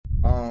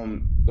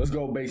let's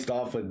go based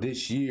off of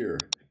this year,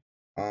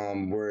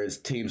 whereas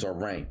teams are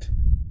ranked.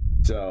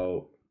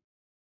 So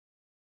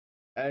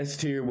S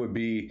tier would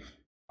be,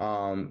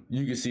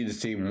 you can see this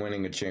team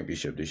winning a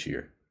championship this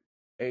year.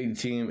 A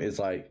team is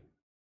like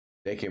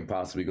they can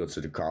possibly go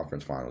to the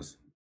conference finals.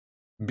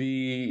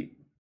 B,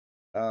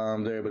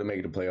 they're able to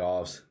make the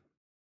playoffs.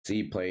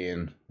 C, play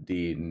in.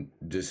 D,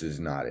 this is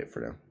not it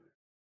for them.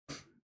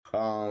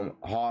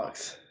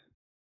 Hawks,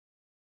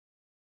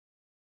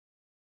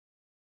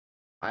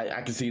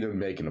 I can see them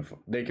making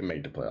they can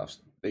make the playoffs.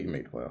 They can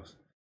make the playoffs.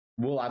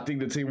 Well, I think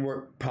the team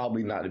work,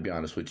 probably not, to be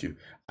honest with you.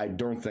 I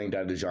don't think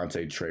that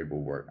DeJounte trade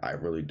will work. I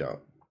really don't.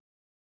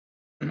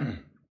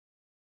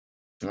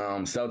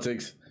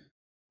 Celtics,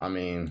 I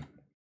mean,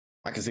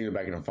 I can see them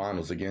back in the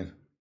finals again.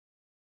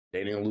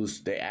 They didn't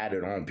lose. They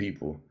added on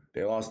people.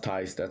 They lost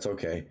Tice. That's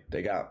okay.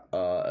 They got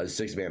a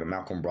 6-man of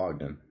Malcolm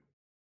Brogdon.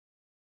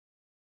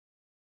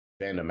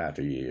 Banned him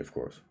after year, of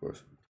course.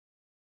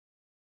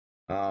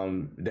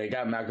 They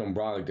got Malcolm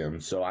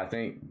Brogdon, so I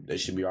think they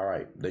should be all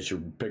right. They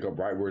should pick up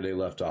right where they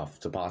left off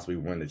to possibly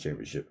win the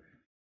championship.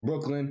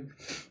 Brooklyn,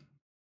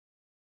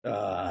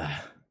 they'll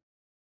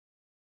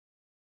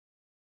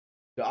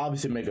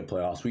obviously make the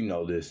playoffs. We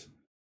know this,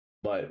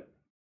 but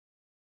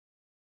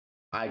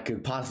I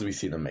could possibly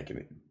see them making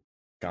it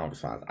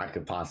conference finals. I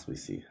could possibly.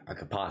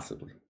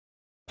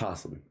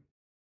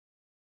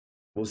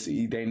 We'll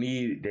see. They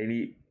need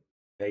to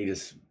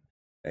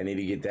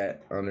get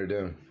that under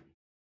them.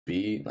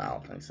 B, I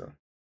don't think so.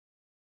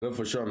 They'll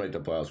for sure make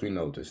the playoffs. We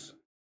know this.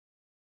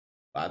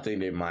 I think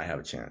they might have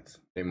a chance.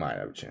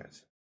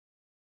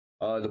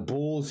 The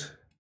Bulls,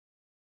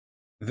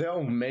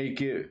 they'll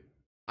make it.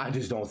 I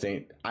just don't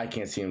think, I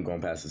can't see them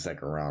going past the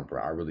second round,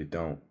 bro. I really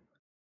don't.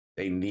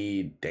 They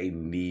need a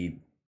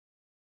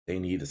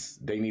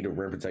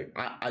rim protect.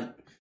 I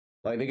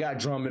like, they got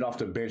Drummond off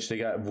the bench. They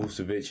got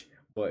Vucevic,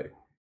 but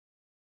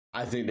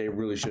I think they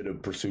really should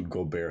have pursued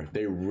Gobert.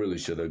 They really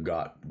should have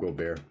got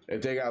Gobert.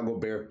 If they got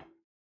Gobert,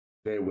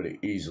 they would have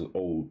easily.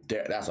 Oh,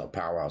 that's a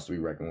powerhouse to be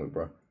reckoned with,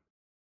 bro.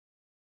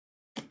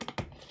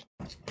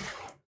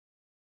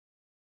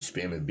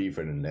 Spamming B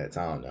for the Nets.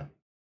 I don't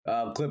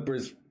know.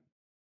 Clippers,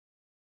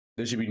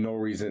 there should be no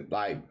reason.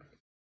 Like,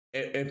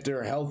 if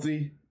they're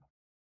healthy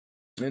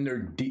and they're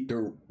deep,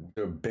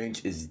 their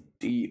bench is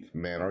deep,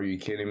 man. Are you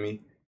kidding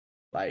me?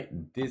 Like,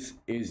 this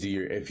is the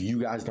year. If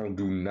you guys don't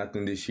do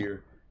nothing this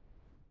year,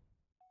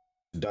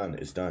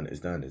 it's done.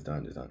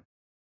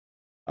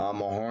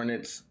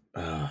 Hornets.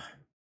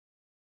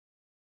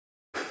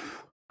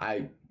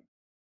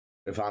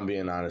 If I'm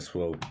being honest,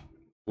 we'll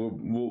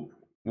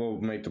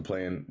make the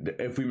plan.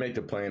 If we make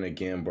the plan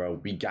again, bro,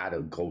 we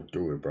gotta go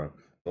through it, bro.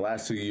 The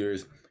last 2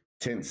 years,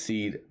 10th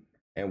seed,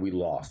 and we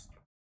lost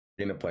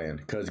in the plan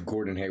because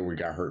Gordon Hayward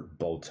got hurt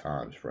both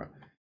times, bro.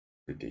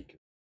 Ridiculous.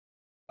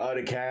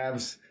 The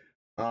Cavs,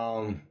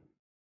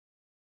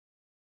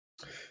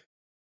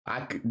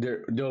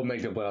 they'll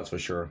make the playoffs for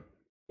sure.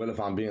 But if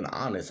I'm being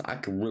honest, I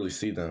could really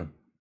see them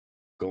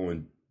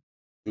going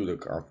through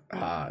the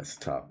it's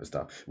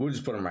tough. We'll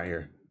just put them right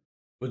here.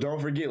 But don't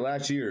forget,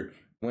 last year,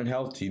 when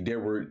healthy, they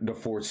were the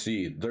 4th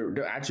seed.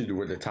 They actually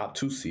were the top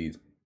 2 seeds,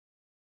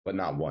 but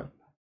not 1.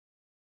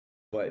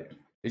 But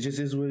it just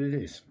is what it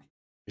is.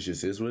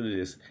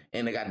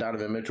 And they got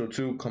Donovan Mitchell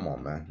too. Come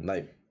on, man.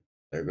 Like,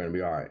 they're gonna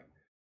be all right.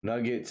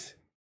 Nuggets,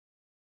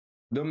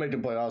 they'll make the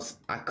playoffs.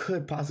 I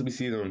could possibly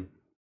see them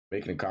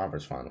making the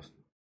conference finals.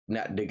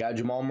 Now, they got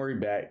Jamal Murray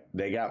back.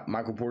 They got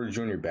Michael Porter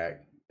Jr.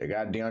 back. They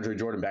got DeAndre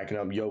Jordan backing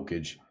up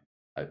Jokic.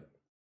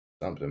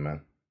 Something,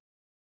 man.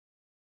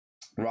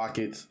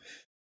 Rockets,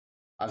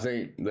 I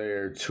think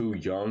they're too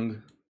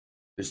young.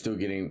 They're still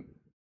getting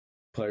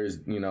players,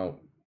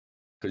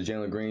 because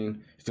Jalen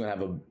Green is going to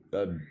have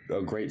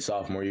a great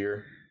sophomore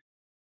year.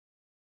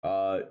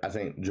 I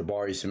think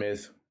Jabari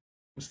Smith,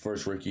 his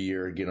first rookie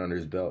year, get under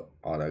his belt,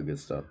 all that good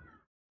stuff.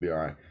 Be all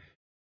right.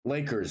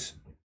 Lakers.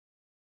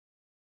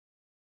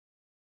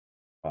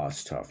 Oh,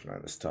 it's tough,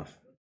 man. It's tough.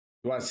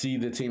 Do I see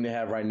the team they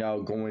have right now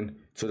going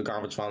to the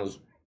conference finals?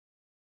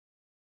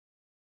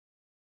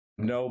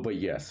 No, but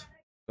yes.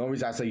 The only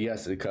reason I say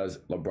yes is because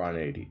LeBron and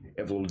AD.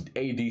 If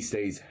AD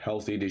stays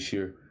healthy this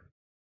year,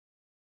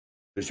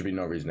 there should be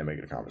no reason to make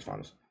it the conference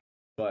finals.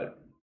 But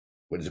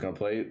we're just going to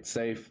play it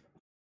safe.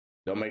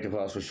 They'll make the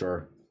playoffs for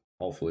sure.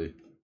 Hopefully.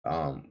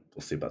 We'll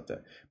see about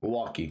that.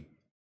 Milwaukee.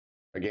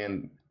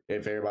 Again,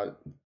 if everybody...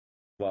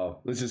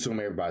 Well, let's assume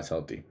everybody's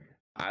healthy.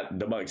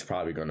 The Bucks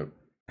probably going to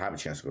have a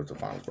chance to go to the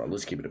finals, bro.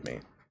 Let's keep it a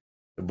man.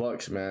 The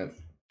Bucks, man.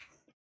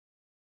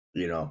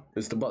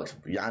 It's the Bucks.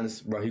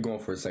 Giannis, bro, he going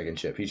for a second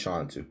chip. He's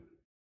trying to.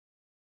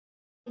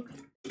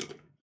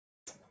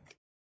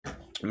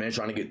 Man,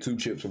 trying to get 2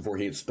 chips before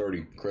he hits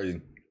 30.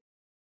 Crazy.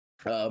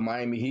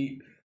 Miami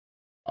Heat.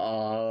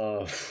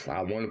 I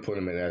want to put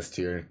them in S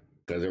tier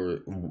because they were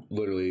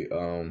literally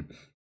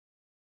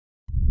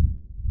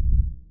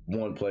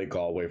one play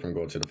call away from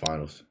going to the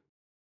finals.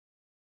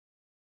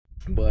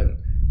 But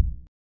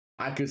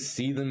I could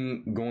see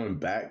them going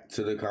back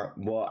to the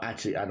well,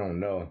 actually, I don't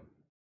know.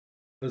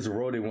 Because the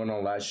road they went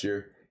on last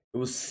year, it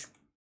was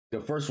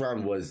the first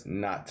round was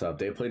not tough.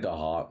 They played the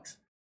Hawks.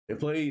 They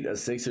played the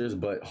Sixers,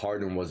 but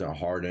Harden wasn't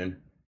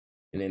Harden.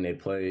 And then they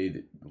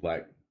played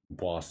like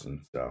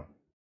Boston. So,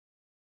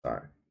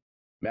 sorry.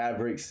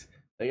 Mavericks.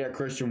 They got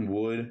Christian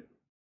Wood.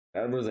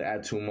 That doesn't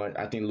add too much.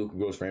 I think Luka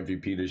goes for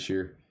MVP this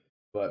year,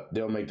 but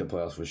they'll make the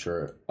playoffs for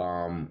sure.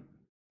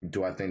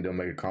 Do I think they'll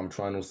make a conference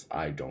finals?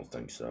 I don't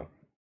think so.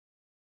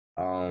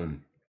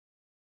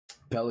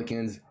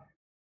 Pelicans.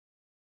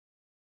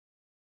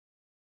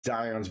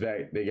 Zion's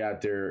back. They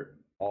got their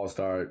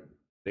all-star.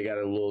 They got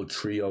a little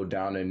trio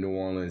down in New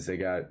Orleans. They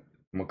got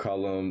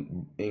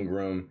McCollum,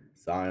 Ingram,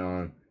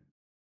 Zion.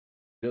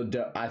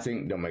 I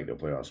think they'll make the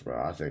playoffs,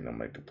 bro. I think they'll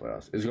make the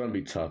playoffs. It's going to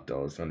be tough,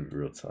 though. It's going to be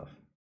real tough.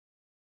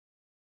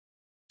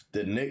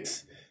 The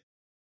Knicks,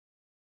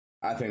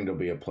 I think they'll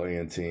be a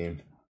play-in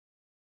team.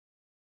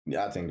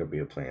 Yeah, I think they'll be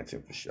a play-in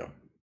team for sure.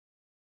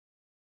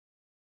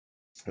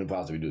 They'll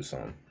possibly do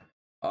something.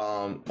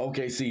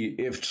 Okay, see,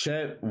 if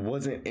Chet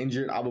wasn't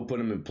injured, I would put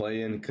him in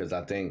play-in because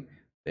I think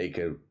they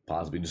could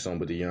possibly do something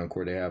with the young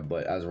core they have.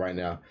 But as of right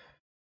now,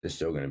 they're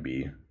still going to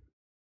be.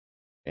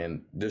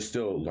 And they're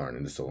still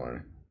learning.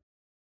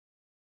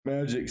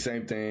 Magic,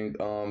 same thing.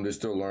 They're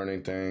still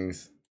learning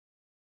things.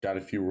 Got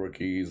a few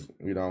rookies.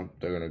 You know,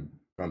 they're going to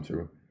come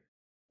through.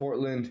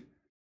 Portland.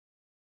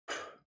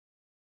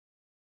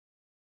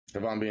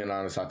 If I'm being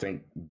honest, I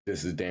think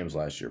this is Dame's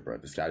last year, bro.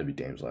 This got to be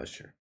Dame's last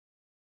year.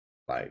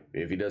 Like,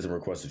 if he doesn't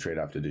request a trade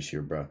after this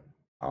year, bro,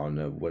 I don't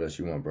know what else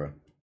you want, bro.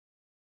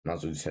 Might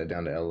as well just head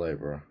down to LA,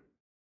 bro.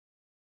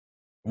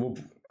 We'll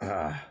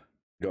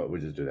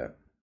just do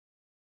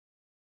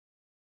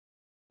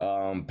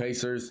that.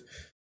 Pacers.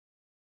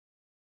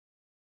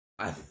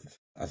 I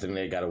think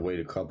they gotta wait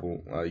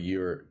a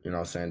year. You know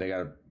what I'm saying? They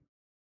gotta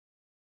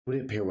put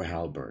it pair with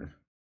Halliburton.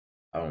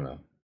 I don't know,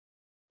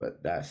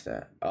 but that's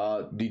that.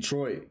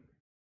 Detroit.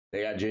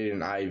 They got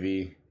Jaden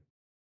Ivey.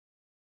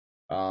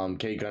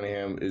 Kate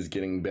Cunningham is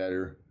getting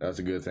better. That's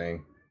a good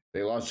thing.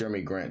 They lost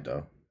Jeremy Grant,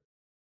 though.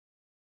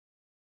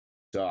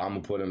 So I'm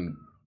going to put him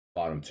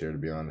bottom tier, to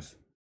be honest.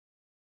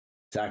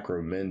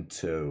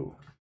 Sacramento.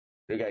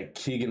 They got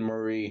Keegan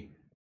Murray.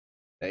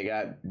 They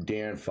got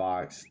De'Aaron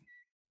Fox.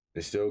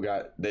 They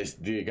got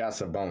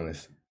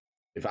Sabonis.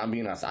 If I'm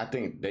being honest, I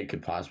think they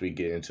could possibly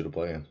get into the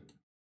play-in.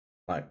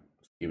 Like,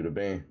 give it a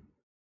bang.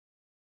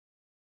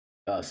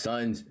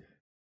 Suns.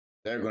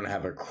 They're going to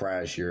have a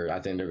crash year.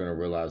 I think they're going to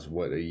realize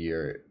what a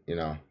year, you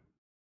know.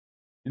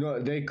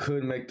 They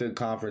could make the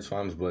conference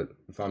finals, but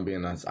if I'm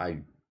being honest,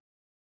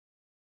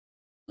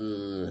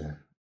 no,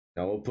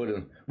 we'll put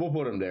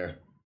them there.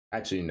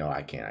 Actually, no,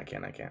 I can't. Because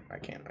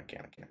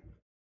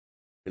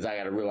I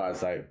got to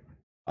realize, like,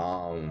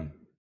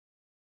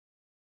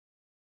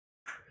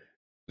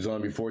 there's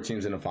going to be 4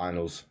 teams in the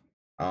finals.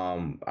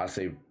 I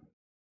say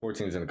 4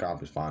 teams in the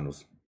conference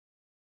finals.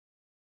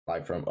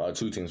 Like, from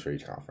 2 teams for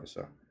each conference,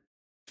 so.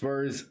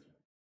 Spurs,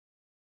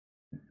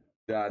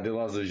 they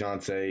lost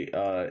DeJounte.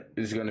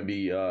 This is going to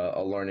be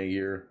a learning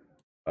year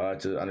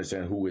to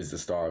understand who is the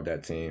star of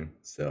that team.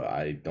 So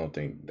I don't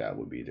think that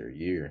would be their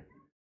year.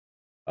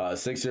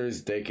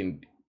 Sixers, they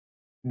can.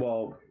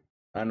 Well,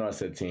 I know I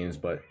said teams,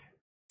 but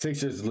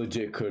Sixers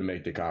legit could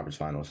make the conference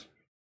finals.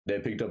 They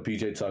picked up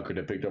PJ Tucker.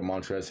 They picked up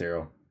Montrezl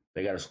Harrell.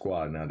 They got a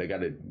squad now. They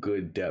got a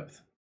good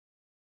depth.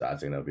 So I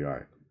think they'll be all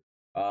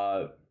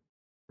right.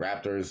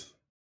 Raptors.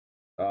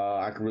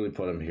 I could really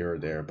put them here or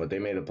there, but they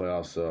made the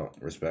playoffs, so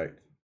respect.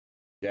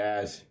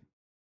 Jazz.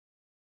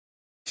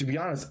 To be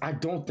honest, I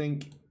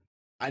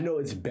know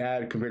it's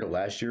bad compared to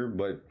last year,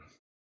 but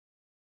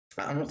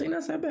I don't think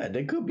that's that bad.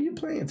 They could be a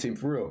playing team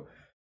for real.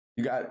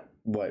 You got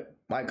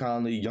Mike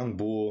Conley, Young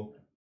Bull.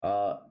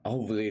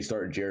 Hopefully they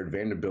start Jared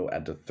Vanderbilt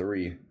at the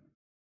 3,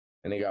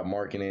 and they got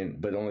Markkanen.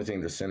 But the only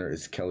thing the center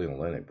is Kelly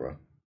Olynyk, bro.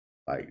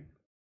 Like,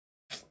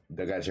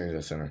 they got to change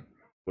the center,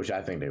 which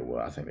I think they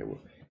will.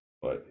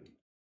 But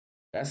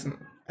it's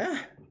a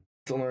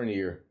learning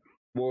year.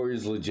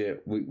 Warriors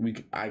legit.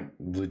 I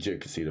legit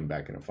could see them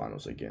back in the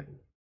finals again.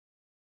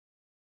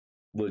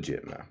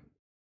 Legit, man.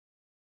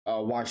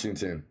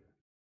 Washington.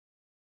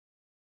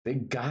 They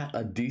got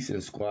a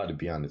decent squad, to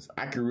be honest.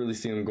 I could really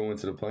see them going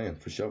to the play-in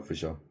for sure.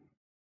 If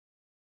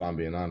I'm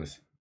being honest.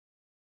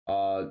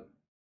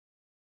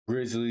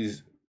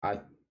 Grizzlies.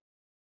 I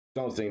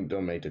don't think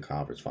they'll make the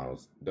conference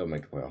finals. They'll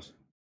make the playoffs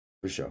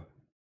for sure.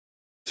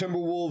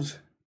 Timberwolves.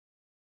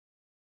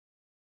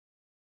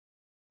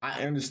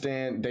 I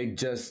understand they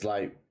just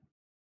they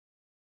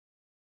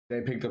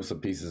picked up some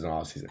pieces in the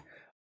offseason.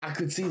 I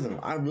could see them.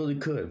 I really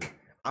could.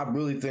 I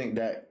really think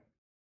that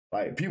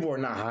people are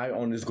not high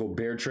on this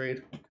Gobert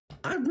trade.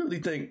 I really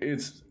think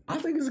it's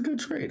a good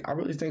trade. I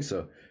really think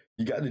so.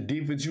 You got the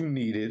defense you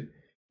needed.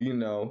 You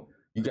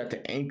got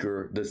the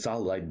anchor, the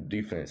solid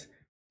defense.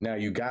 Now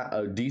you got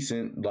a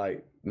decent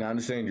now I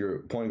understand your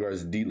point guard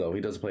is D-Lo.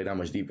 He doesn't play that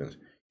much defense.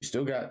 You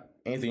still got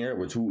Anthony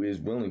Edwards, who is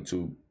willing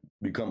to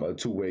become a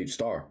 2-way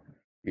star.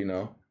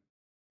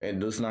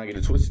 And let's not get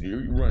it twisted.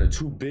 You're running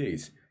 2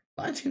 bigs.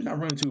 A lot of teams not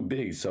running 2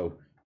 bigs, so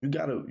you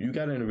got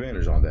an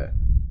advantage on that.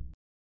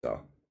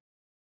 So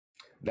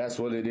that's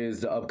what it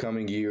is. The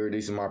upcoming year.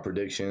 These are my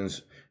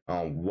predictions.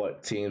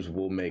 what teams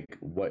will make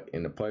what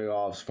in the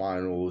playoffs,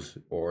 finals,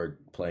 or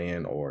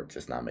play-in, or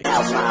just not make it.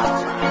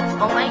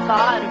 Oh my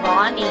God,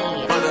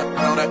 Ronnie.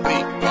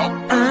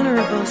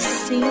 Honorable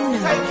Cena.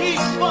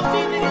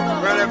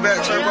 Run that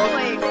back, Turbo.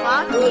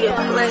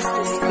 Bless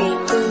this beat.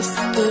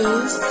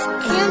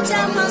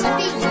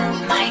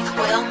 Mike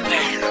Wilmer.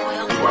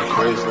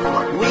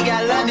 We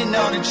got London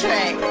on the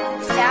track.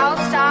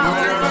 Southside on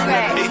the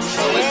track.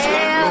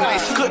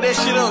 Yeah. Cook that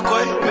shit up,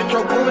 boy.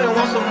 Metro Boomin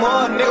want some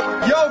more,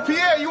 nigga. Yo,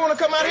 Pierre, you wanna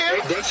come out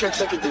here? Weezy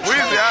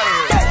out of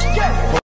here.